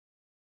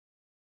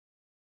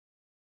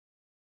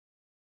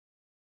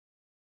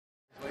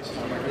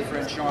My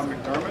friend Sean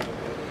McDermott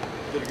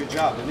did a good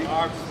job, didn't he?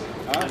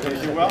 Did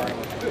he do well? All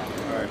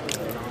right.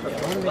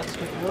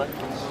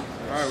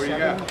 All right, what do you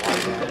got?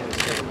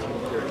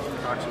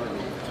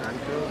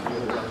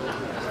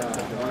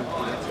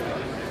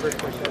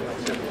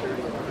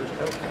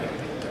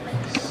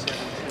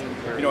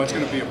 You know, it's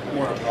going to be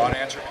more of a broad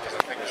answer because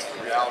I think it's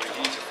the reality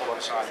he needs to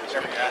focus on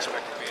every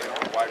aspect of being a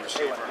wide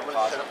receiver in a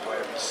positive way.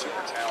 He's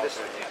super talented.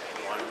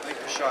 I think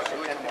Rashad's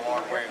really come a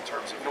long way in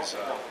terms of his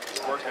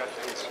work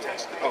ethic, his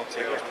attention to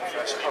detail, his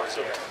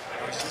professionalism.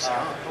 He's just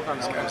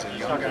this guy's a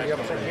young guy. He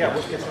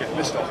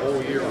missed a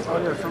whole year with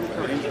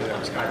an injury that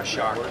was kind of a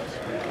shock.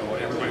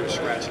 Everybody was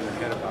scratching their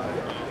head about it.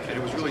 And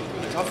it was really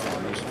tough for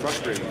him. It was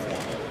frustrating for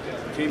him.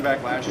 He came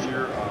back last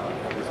year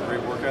with a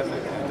great work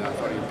ethic, and I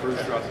thought he improved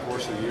throughout the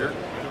course of the year.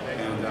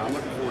 And I'm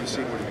looking forward to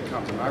seeing what he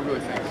becomes. I mean, I really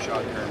think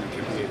Rashad Perriman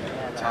can be a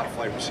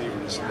top-flight receiver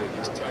in this league.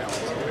 He's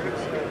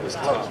talented. He's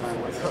tough.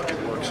 He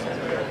works for him.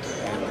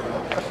 And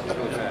he's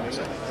really fast.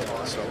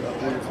 So I'm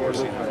looking forward to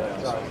seeing how he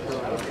does.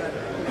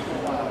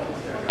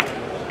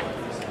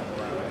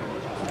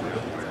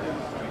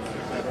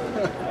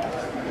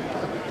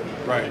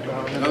 Right.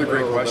 Another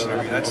great question. I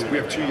mean, we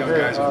have two young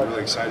guys that we're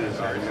really excited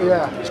about. You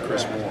know, he's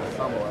Chris Moore.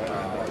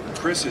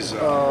 Chris is he's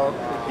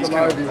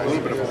kind of a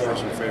little bit of a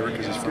personal favorite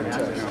because he's from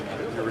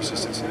University of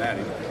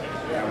Cincinnati.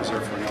 I was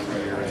there for a number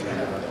of years.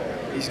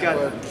 And, he's got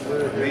an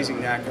amazing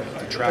knack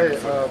to track and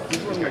foot.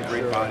 He's got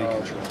great body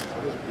control.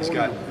 He's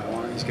got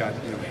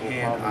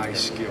hand-eye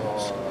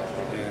skills.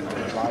 And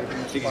I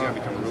think he's going to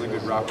become a really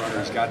good route runner.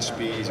 He's got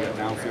speed. He's got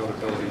downfield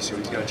ability. So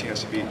he's got a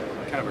chance to be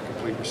kind of a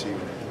complete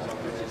receiver.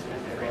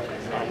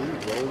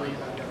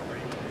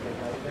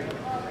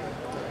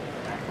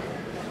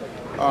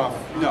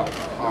 No,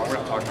 we're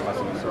not talking about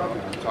them. We're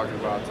talking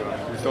about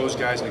with those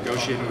guys,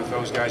 negotiating with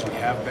those guys. We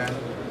have been,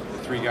 the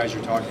three guys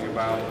you're talking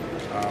about.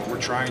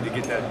 We're trying to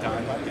get that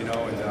done, you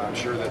know, and I'm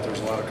sure that there's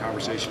a lot of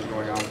conversations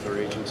going on with their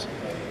agents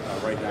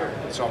right now.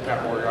 I saw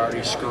Pat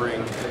Moriarty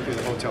scurrying through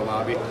the hotel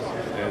lobby,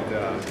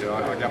 and you know,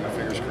 I got my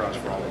fingers crossed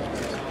for all those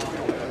guys.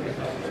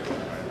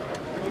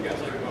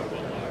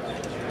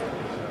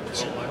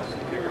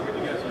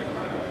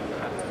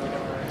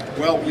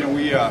 Well, you know,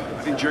 I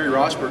think Jerry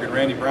Rosberg and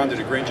Randy Brown did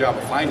a great job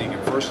of finding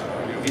him first.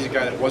 You know, he's a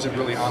guy that wasn't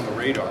really on the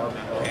radar,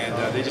 and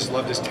they just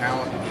loved his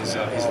talent, his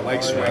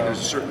leg swing. There's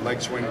a certain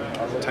leg swing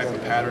type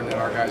of pattern that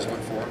our guys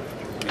look for,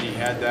 and he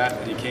had that,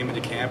 and he came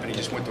into camp, and he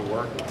just went to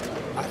work.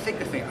 I think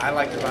the thing I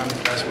liked about him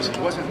the best was he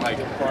wasn't like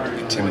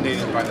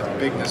intimidated by the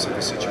bigness of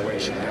the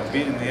situation. You know,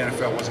 being in the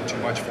NFL wasn't too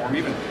much for him.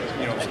 Even,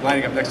 you know,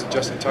 lining up next to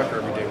Justin Tucker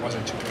every day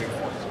wasn't too big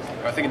for him.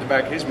 But I think in the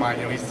back of his mind,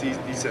 you know, he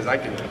says, I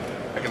can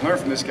learn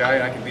from this guy,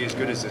 and I can be as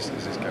good as this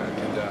guy.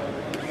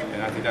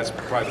 And I think that's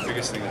probably the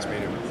biggest thing that's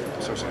made him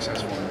so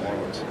successful in New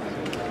Orleans.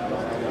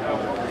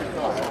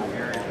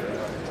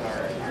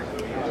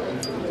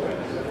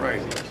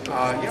 Right.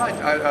 You know,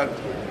 I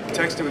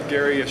texted with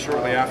Gary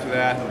shortly after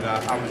that, and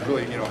I was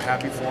really, you know,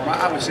 happy for him.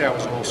 I would say I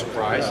was a little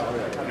surprised,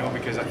 you know,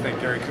 because I think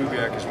Gary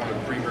Kubiak is one of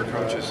the premier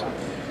coaches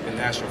in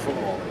National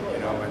Football, you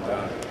know, and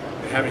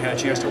having had a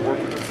chance to work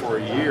with him for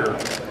a year,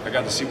 I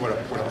got to see what a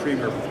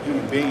premier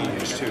human being he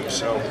is too.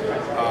 So,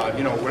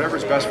 you know,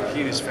 whatever's best for he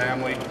and his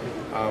family.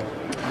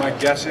 My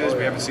guess is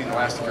we haven't seen the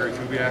last of Gary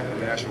Kubiak in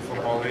the National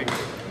Football League,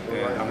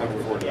 and I'm looking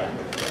forward to that.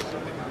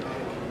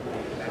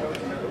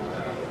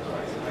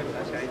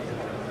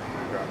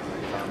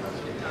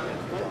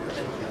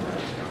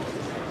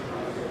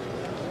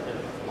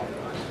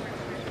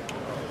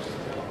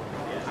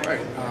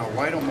 Right.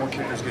 Why don't more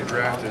kickers get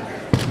drafted?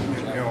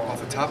 You know, off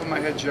the top of my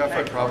head, Jeff,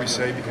 I'd probably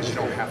say because you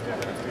don't have to,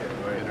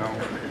 you know.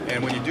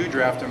 And when you do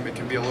draft them, it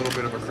can be a little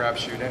bit of a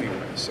crapshoot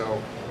anyway.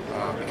 So,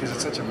 because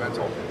it's such a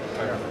mental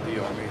type of a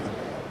deal. I mean,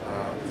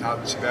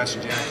 now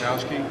Sebastian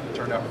Janikowski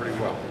turned out pretty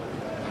well,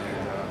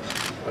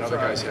 and but other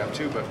guys have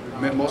too. But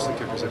most of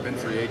the kickers have been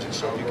free agents,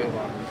 so if you can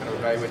kind of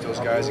evaluate those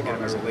guys and get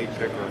them as a late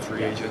pick or a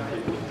free agent,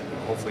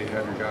 hopefully you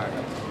have your guy.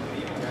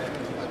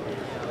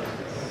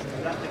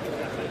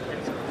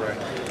 Right.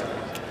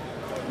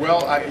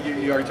 Well, are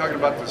you talking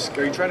about this?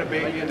 Are you trying to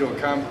bait me into a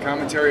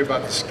commentary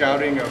about the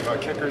scouting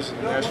of kickers in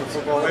the National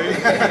Football League?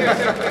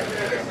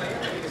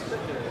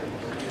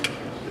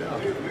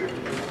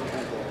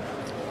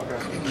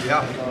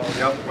 Yeah.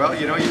 Well,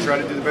 you know, you try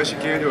to do the best you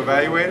can to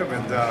evaluate them,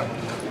 and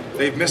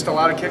they've missed a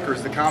lot of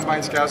kickers. The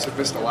combine scouts have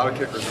missed a lot of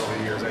kickers over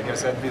the years. I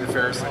guess that'd be the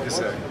fairest thing to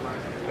say.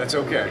 That's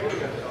okay.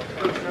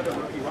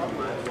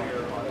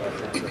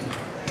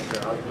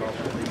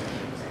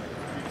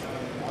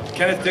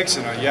 Kenneth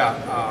Dixon,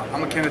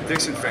 I'm a Kenneth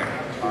Dixon fan.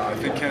 I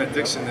think Kenneth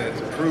Dixon has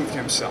proved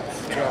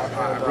himself. You know,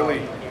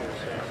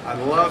 I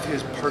love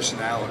his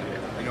personality.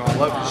 You know, I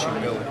love his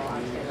humility.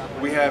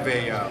 We have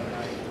a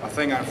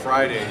thing on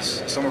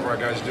Fridays, some of our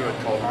guys do it,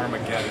 called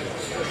Armageddon,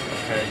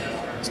 okay?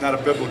 It's not a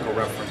biblical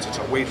reference, it's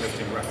a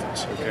weightlifting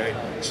reference, okay?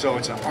 So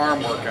it's an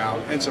arm workout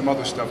and some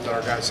other stuff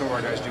that some of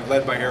our guys do,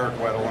 led by Eric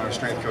Weddle and our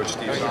strength coach,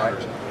 Steve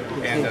Saunders.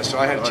 And so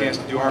I had a chance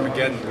to do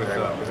Armageddon with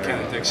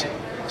Kenneth Dixon.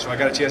 So I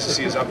got a chance to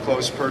see his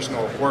up-close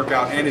personal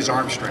workout and his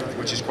arm strength,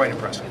 which is quite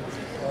impressive.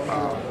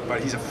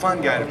 But he's a fun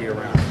guy to be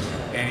around.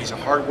 and he's a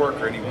hard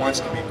worker, and he wants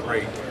to be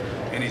great,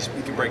 and he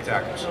can break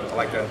tackles. I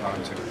like that about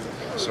him too.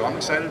 So I'm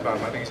excited about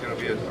him. I think he's going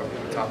to be a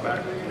top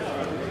back.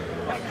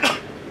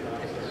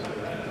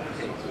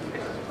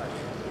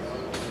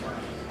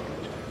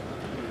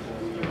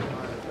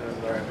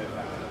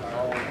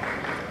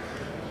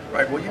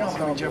 Right, well,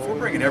 I mean, Jeff, we're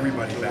bringing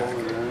everybody back,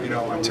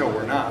 until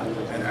we're not.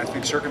 And I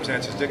think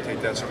circumstances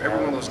dictate that. So every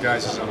one of those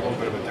guys is in a little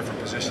bit of a different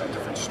position, a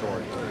different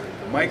story.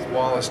 Mike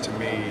Wallace, to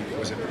me,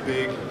 was a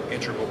big,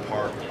 integral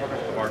part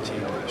of our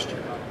team last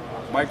year.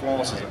 Mike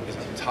Wallace is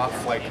a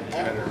top-flight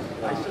competitor.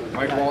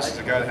 Mike Wallace is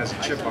a guy that has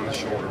a chip on his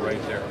shoulder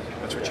right there.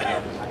 That's what you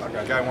need.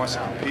 A guy wants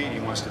to compete, he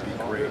wants to be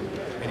great,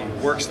 and he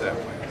works that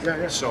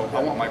way. So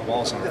I want Mike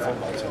Wallace on the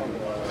football team.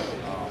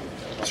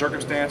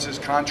 Circumstances,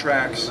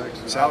 contracts,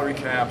 salary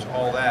caps,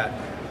 all that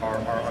are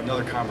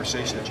another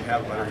conversation that you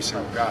have about every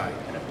single guy.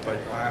 But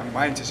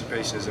my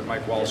anticipation is that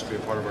Mike Wallace will be a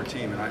part of our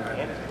team, and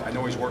I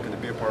know he's working to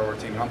be a part of our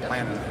team, and I'm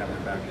planning on having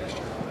him back next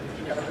year.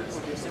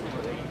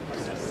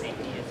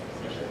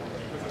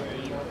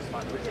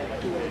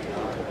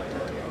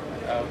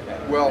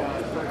 Well,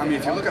 I mean,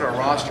 if you look at our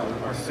roster,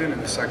 we're thin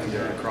in the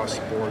secondary across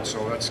the board,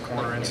 so that's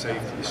corner and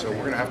safety. So we're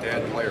going to have to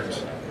add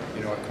players,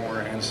 at corner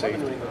and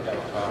safety.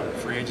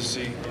 Free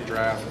agency,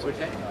 draft,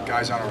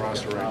 guys on our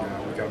roster right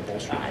now. We've got to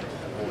bolster them.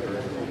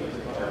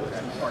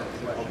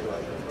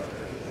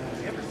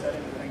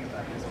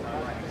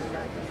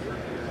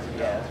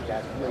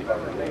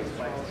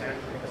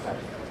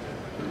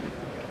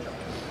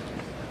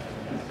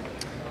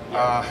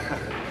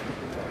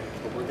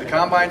 The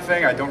combine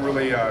thing, I don't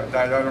really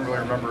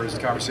remember his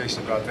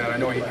conversation about that. I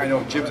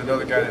know Jim's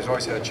another guy that's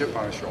always had a chip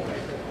on his shoulder.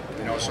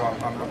 So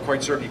I'm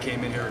quite certain he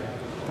came in here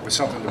with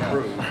something to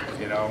prove.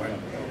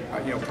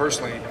 And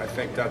personally, I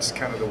think that's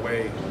kind of the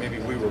way maybe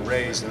we were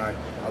raised, and I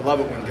love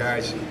it when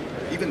guys,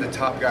 even the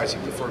top guys,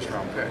 even the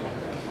first-round pick.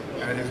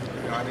 And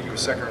I think he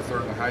was second or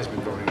third in the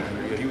Heisman voting that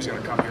year. He was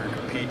going to come here and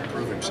compete and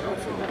prove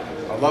himself.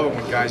 And I love it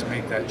when guys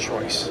make that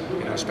choice,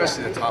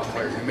 especially the top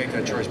players. They make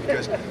that choice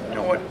because, you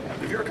know what,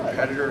 if you're a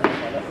competitor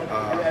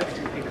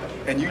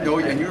and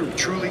you're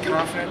truly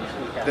confident,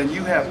 then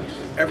you have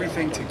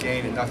everything to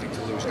gain and nothing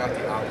to lose, not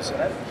the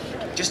opposite.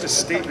 Just a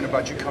statement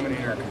about you coming in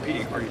here and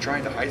competing. Are you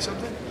trying to hide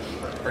something?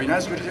 Are you not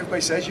as good as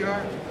everybody says you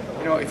are?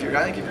 I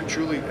think if you're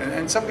truly,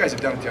 and some guys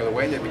have done it the other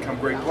way and they've become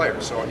great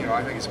players. So,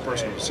 I think it's a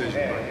personal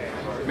decision.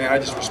 But, man, I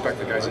just respect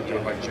the guys that do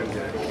it like Jim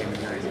did. He came in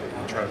here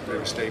and tried to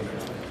make a statement.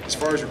 As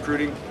far as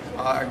recruiting,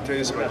 I can tell you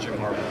this about Jim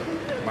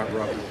Harbaugh, my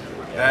brother.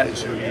 That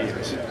is who he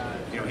is.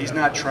 He's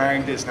not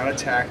trying to, it's not a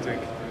tactic.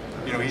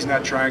 He's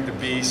not trying to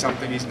be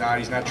something he's not.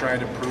 He's not trying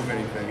to prove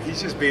anything.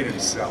 He's just being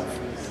himself.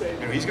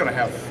 He's going to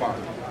have fun.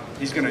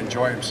 He's going to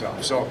enjoy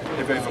himself. So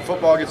if a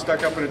football gets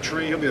stuck up in a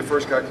tree, he'll be the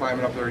first guy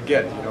climbing up there to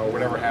get it,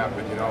 whatever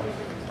happened,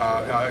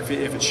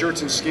 If it's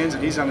shirts and skins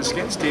and he's on the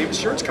skins team, his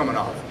shirt's coming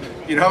off,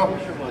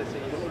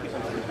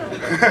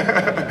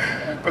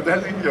 But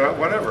then,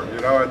 whatever, and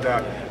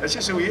that's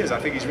just who he is. I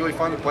think he's really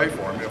fun to play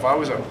for. I mean, if I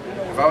was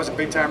a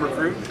big-time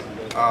recruit,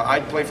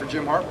 I'd play for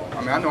Jim Harbaugh.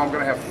 I mean, I know I'm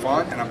going to have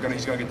fun, and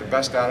he's going to get the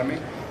best out of me.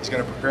 He's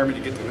going to prepare me to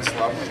get to this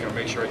level. He's going to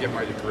make sure I get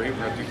my degree. We're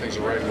going to do things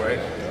the right way.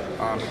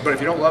 But if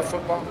you don't love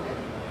football,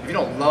 if you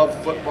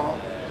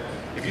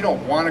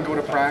don't want to go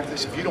to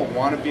practice, if you don't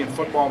want to be in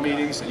football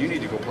meetings, then you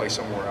need to go play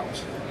somewhere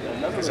else.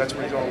 Because that's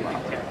what he's all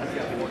about.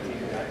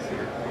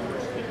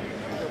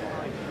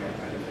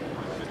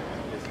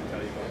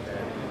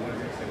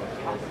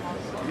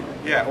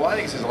 Yeah, well, I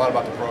think it says a lot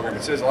about the program.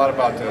 It says a lot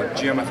about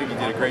Jim. I think he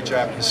did a great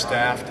job, his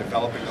staff,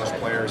 developing those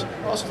players.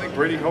 I also think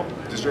Brady Hope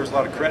deserves a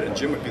lot of credit.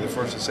 Jim would be the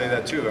first to say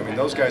that, too. I mean,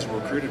 those guys were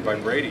recruited by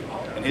Brady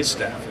and his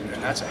staff,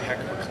 and that's a heck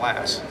of a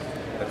class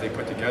that they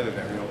put together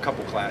there. A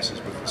couple classes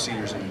with the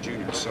seniors and the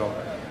juniors. So,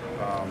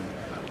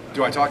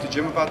 do I talk to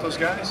Jim about those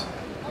guys?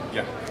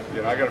 Yeah.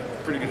 I got a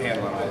pretty good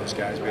handle on all those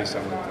guys based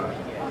on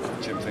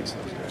what Jim thinks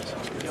of those guys.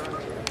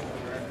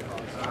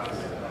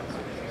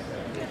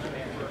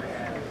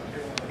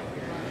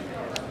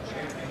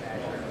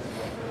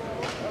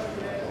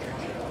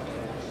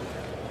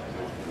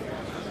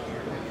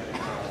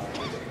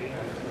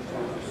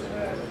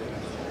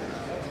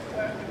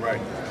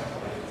 Right.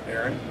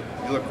 Aaron,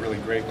 you look really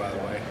great, by the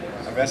way.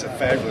 I mean, that's a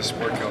fabulous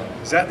sport coat.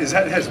 Is that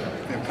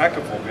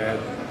impeccable, man?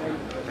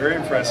 Very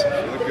impressive.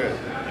 You look good.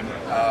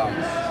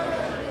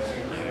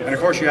 And of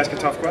course, you ask a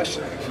tough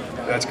question.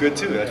 That's good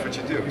too. That's what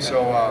you do.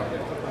 So,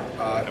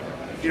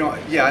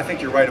 yeah, I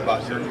think you're right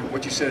about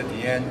what you said at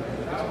the end.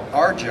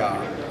 Our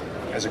job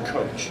as a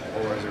coach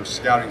or as a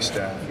scouting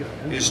staff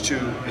is to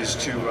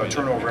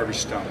turn over every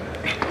stone,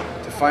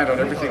 to find out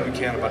everything we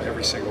can about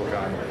every single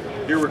guy,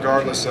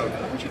 irregardless of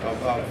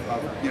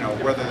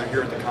whether they're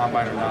here at the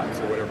combine or not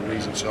for whatever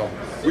reason. So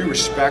we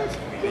respect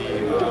the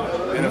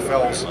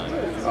NFL's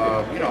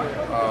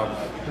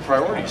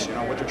priorities,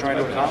 what they're trying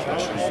to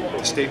accomplish, and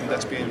the statement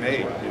that's being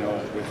made,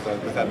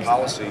 with that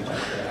policy,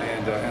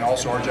 and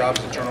also our job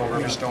is to turn over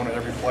every stone and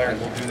every player, and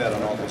we'll do that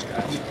on all those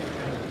guys.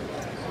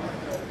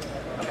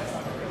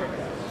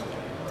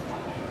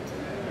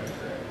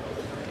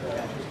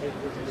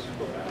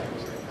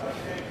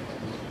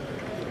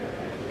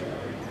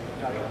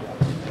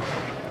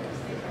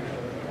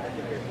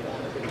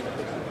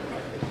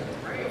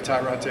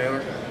 Tyrod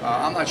Taylor.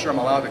 I'm not sure I'm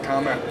allowed to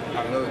comment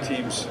on another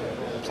team's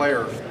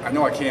player. I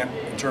know I can't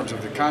in terms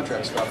of the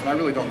contract stuff, and I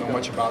really don't know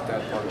much about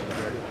that part of the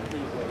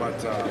game.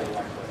 But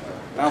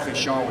I don't think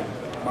Sean would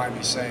mind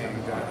me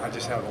saying that I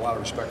just have a lot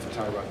of respect for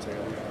Tyrod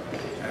Taylor.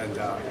 And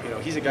you know,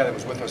 he's a guy that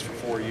was with us for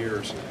 4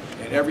 years,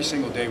 and every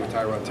single day with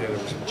Tyrod Taylor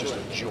was just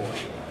a joy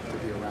to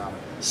be around.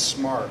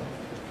 Smart,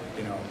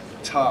 you know,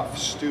 tough,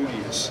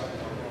 studious,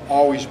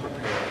 always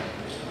prepared,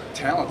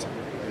 talented.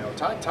 You know,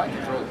 Ty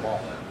can throw the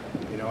ball.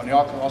 You know, and he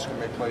also can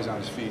make plays on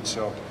his feet.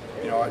 So,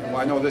 you know,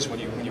 I know this: when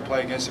you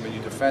play against him and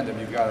you defend him,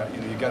 you've got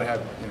to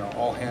have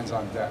all hands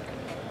on deck.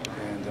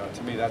 And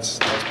to me, that's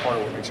part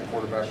of what makes a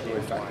quarterback really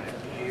effective.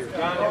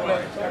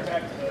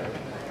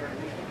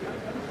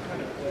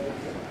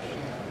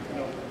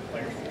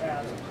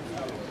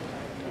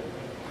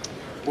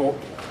 Well,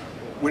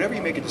 whenever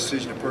you make a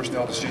decision, a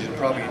personnel decision,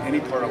 probably in any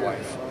part of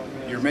life,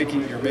 you're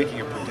making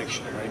a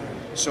prediction, right?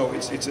 So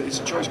it's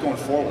a choice going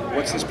forward.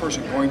 What's this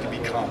person going to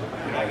become?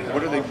 You know,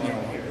 what are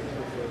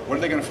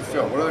they going to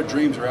fulfill? What are their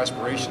dreams or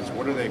aspirations?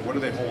 What do they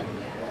hold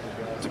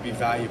to be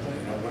valuable?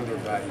 You know, what are their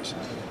values?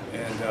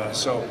 And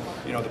so,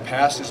 you know, the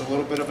past is a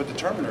little bit of a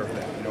determiner of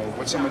that. You know,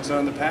 what someone's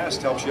done in the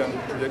past helps you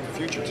predict the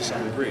future to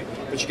some degree.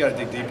 But you got to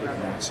dig deeper than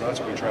that. So that's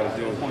what we try to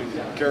do,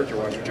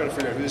 character-wise. We try to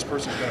figure out who this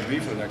person's going to be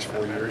for the next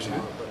 4 years,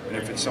 and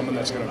if it's someone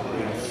that's going to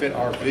fit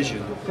our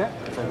vision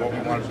for what we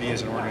want to be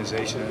as an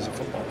organization and as a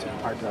football team.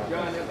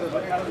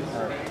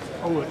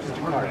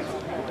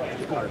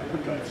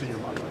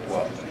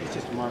 Well,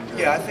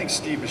 yeah, I think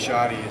Steve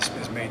Bisciotti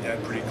has made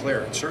that pretty clear.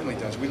 It certainly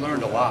does. We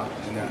learned a lot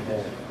in that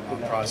whole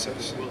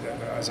process.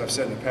 As I've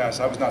said in the past,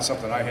 that was not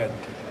something I had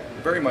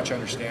very much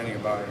understanding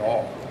about at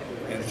all.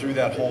 And through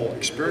that whole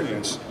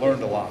experience,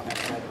 learned a lot.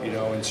 You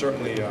know, and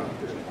certainly,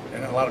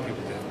 and a lot of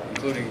people did,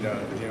 including the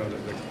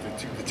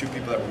two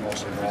people that were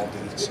most involved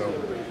in it. So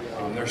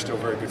they're still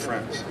very good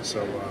friends.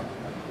 So,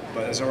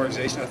 but as an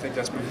organization, I think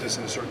that's moved us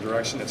in a certain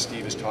direction that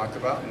Steve has talked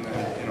about, and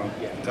you know,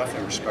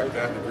 definitely respect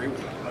that and agree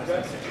with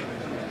it.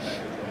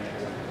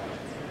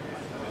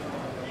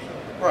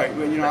 Right.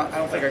 Well, you know, I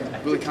don't think I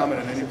can really comment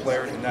on any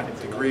player in that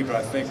degree, but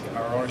I think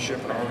our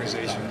ownership and our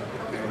organization,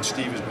 and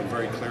Steve has been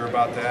very clear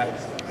about that,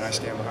 and I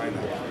stand behind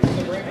that.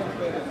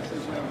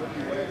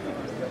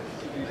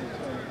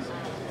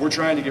 We're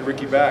trying to get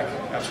Ricky back.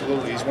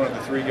 Absolutely, he's one of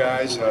the 3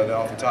 guys that,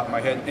 off the top of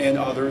my head, and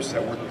others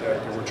that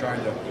we're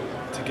trying to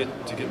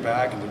get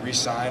back and to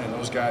re-sign. And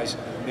those guys,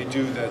 they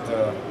do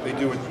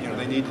what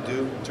they need to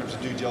do in terms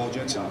of due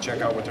diligence and check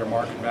out what their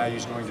market value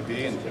is going to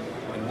be. And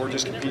we're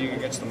just competing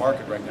against the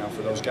market right now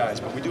for those guys.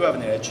 But we do have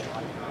an edge.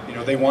 You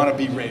know, they want to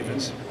be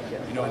Ravens.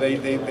 You know,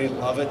 they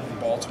love it in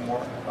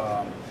Baltimore.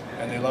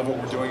 And they love what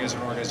we're doing as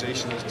an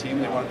organization, as a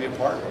team. They want to be a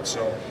part of it.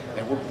 So,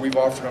 and we've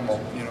offered them,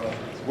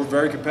 we're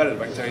very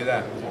competitive, I can tell you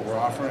that, with what we're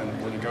offering,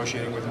 and we're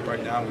negotiating with them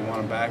right now, and we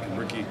want them back, and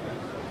Ricky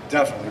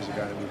definitely is a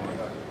guy that we want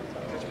back.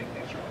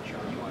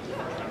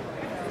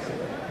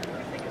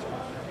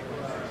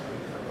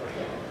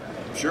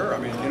 Sure, I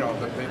mean, you know,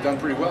 they've done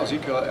pretty well.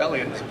 Ezekiel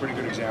Elliott is a pretty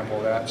good example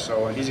of that.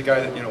 So, and he's a guy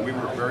that, you know, we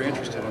were very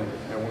interested in, you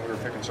know, when we were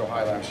picking so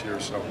high last year.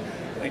 So,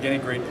 I think any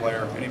great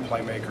player, any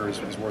playmaker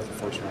is worth the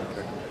first-round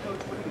pick.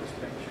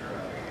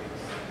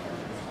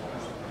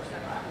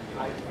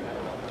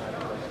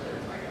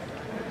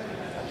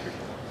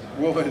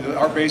 Well,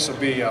 our base will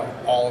be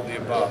all of the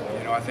above.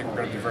 You know, I think we're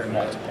going to be very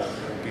multiple.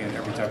 We'll be in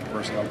every type of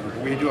personnel group.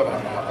 But we do have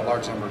a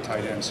large number of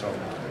tight ends, so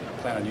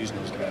I plan on using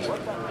those guys.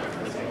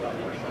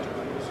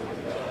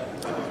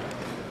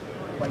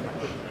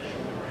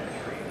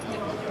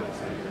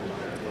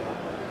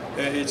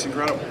 It's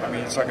incredible. I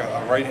mean, it's like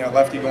a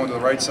lefty going to the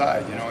right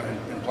side, you know,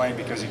 and playing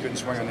because he couldn't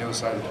swing on the other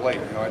side of the plate.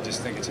 You know, I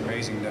just think it's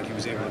amazing that he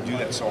was able to do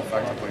that so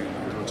effectively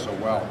and do it so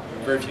well.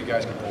 Very few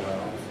guys can pull that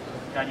off.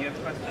 John, you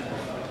have questions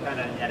kind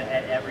of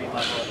at every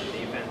level of the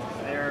defense.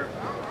 Is there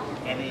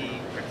any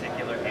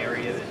particular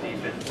area of the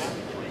defense that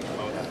you're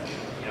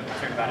most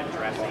concerned about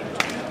addressing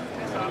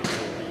this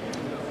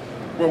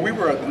offseason? Well, we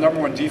were the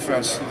 #1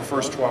 defense in the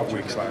first 12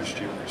 weeks last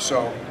year.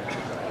 So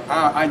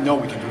I know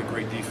we can be a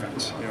great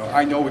defense. You know,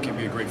 I know we can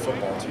be a great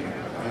football team.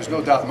 There's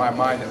no doubt in my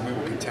mind that we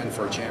will contend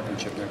for a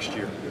championship next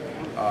year.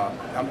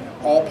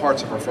 All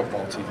parts of our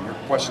football team. Your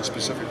question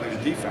specifically to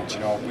defense. You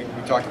know, we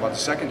talked about the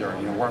secondary.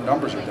 You know, where our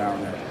numbers are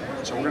down there.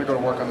 So we're going to go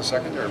to work on the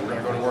secondary. We're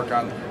going to go to work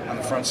on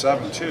the front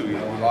 7 too. You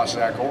know, we lost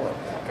Zach Orr.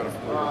 Got to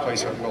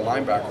replace a Will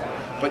linebacker.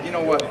 But you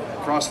know what?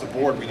 Across the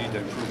board, we need to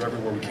improve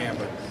everywhere we can.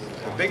 But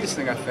the biggest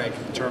thing I think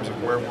in terms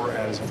of where we're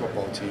at as a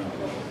football team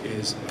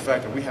is the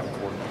fact that we have a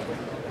quarterback.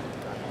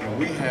 You know,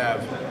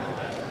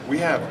 we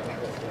have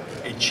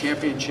a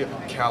championship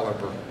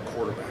caliber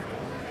quarterback.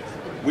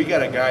 We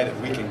got a guy that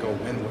we can go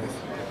win with.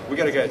 We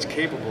got a guy that's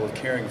capable of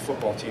carrying a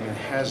football team and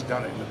has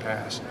done it in the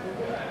past.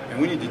 And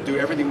we need to do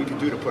everything we can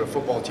do to put a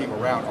football team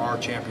around our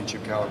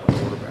championship caliber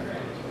quarterback.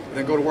 And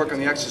then go to work on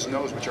the X's and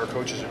O's, which our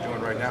coaches are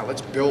doing right now.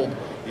 Let's build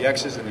the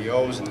X's and the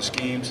O's and the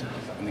schemes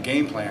and the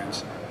game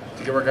plans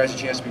to give our guys a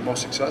chance to be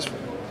most successful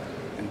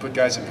and put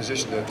guys in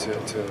position to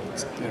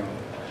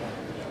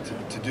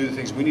to do the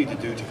things we need to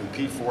do to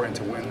compete for and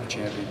to win the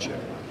championship.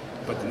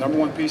 But the number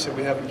one piece that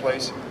we have in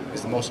place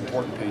is the most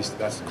important piece.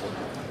 That's the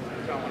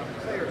quarterback. John, when a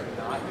player is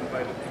not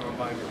invited to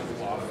combine because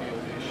of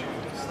off-field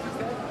issues, does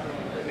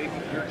that make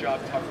your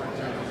job tougher in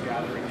terms of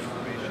gathering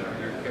information on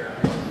their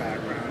character or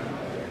background?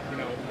 You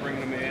know,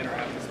 bringing them in or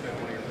having to spend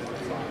one of your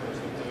visits on or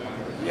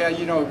something? Yeah,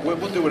 you know,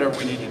 we'll do whatever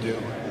we need to do.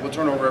 We'll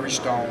turn over every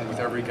stone with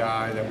every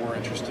guy that we're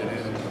interested in,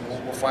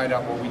 and we'll find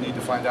out what we need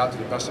to find out to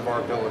the best of our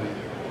ability.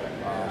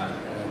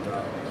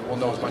 And we'll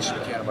know as much as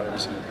we can about every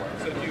single player.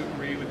 So do you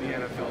agree with the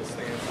NFL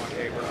stance on,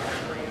 hey, we're not going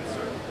to bring in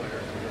certain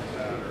players because of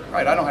that? Or?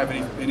 Right, I don't have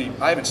any,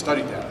 I haven't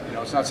studied that. You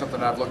know, it's not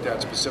something I've looked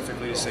at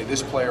specifically to say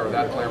this player or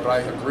that player, but I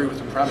agree with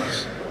the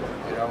premise,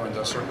 you know, and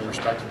certainly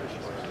respect it.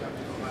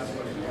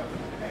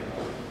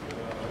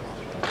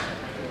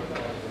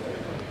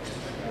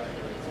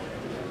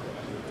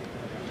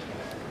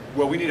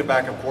 Well, we need a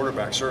backup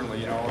quarterback, certainly.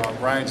 You know,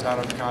 Ryan's not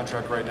under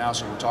contract right now,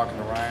 so we're talking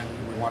to Ryan.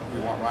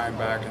 We want Ryan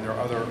back, and there are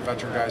other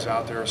veteran guys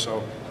out there,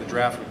 so the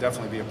draft would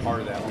definitely be a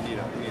part of that. We need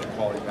a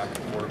quality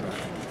backup quarterback.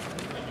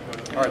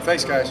 All right,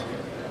 thanks, guys.